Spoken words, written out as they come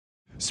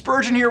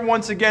Spurgeon here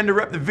once again to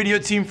rep the video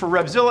team for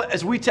RevZilla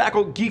as we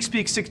tackle Geek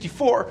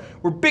 64,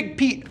 where Big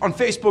Pete on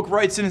Facebook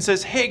writes in and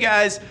says, "Hey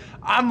guys,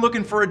 I'm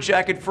looking for a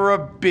jacket for a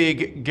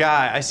big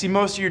guy. I see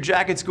most of your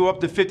jackets go up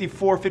to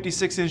 54,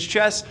 56-inch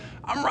chests.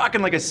 I'm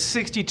rocking like a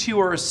 62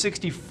 or a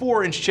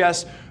 64-inch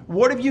chest.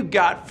 What have you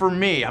got for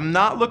me? I'm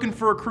not looking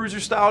for a cruiser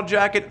style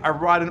jacket. I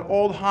ride an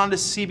old Honda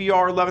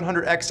CBR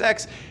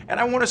 1100XX and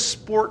I want a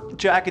sport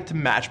jacket to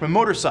match my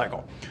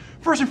motorcycle."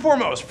 First and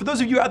foremost, for those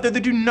of you out there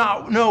that do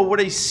not know what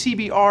a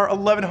CBR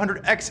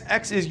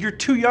 1100XX is, you're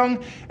too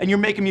young and you're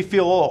making me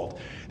feel old.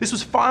 This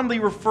was fondly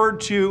referred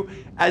to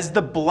as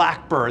the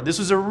Blackbird. This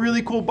was a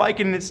really cool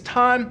bike, and in its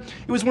time,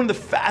 it was one of the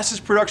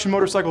fastest production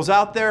motorcycles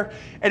out there,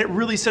 and it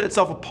really set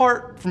itself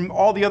apart from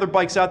all the other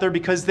bikes out there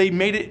because they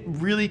made it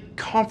really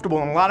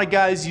comfortable, and a lot of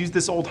guys use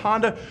this old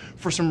Honda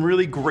for some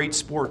really great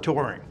sport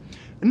touring.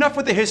 Enough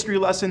with the history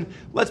lesson,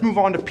 let's move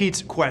on to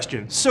Pete's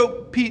question.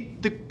 So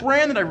Pete, the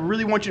brand that I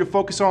really want you to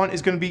focus on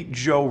is gonna be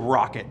Joe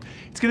Rocket.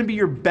 It's gonna be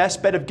your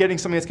best bet of getting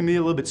something that's gonna be a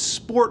little bit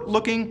sport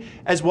looking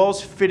as well as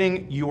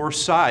fitting your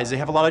size. They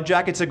have a lot of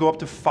jackets that go up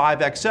to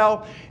 5XL,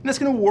 and that's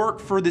gonna work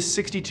for the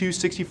 62,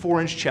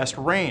 64-inch chest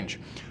range.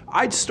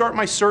 I'd start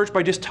my search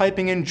by just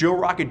typing in Joe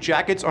Rocket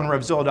jackets on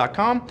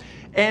RevZilla.com,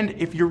 and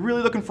if you're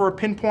really looking for a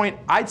pinpoint,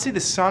 I'd say the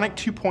Sonic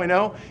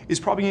 2.0 is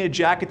probably a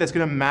jacket that's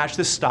gonna match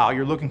the style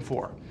you're looking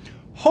for.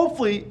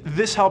 Hopefully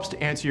this helps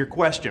to answer your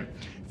question.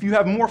 If you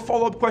have more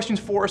follow-up questions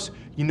for us,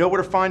 you know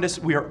where to find us.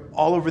 We are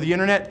all over the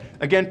internet.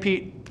 Again,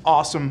 Pete,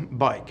 awesome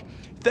bike.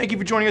 Thank you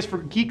for joining us for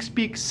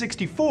Geek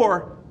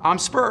 64. I'm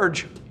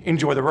Spurge.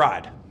 Enjoy the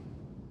ride.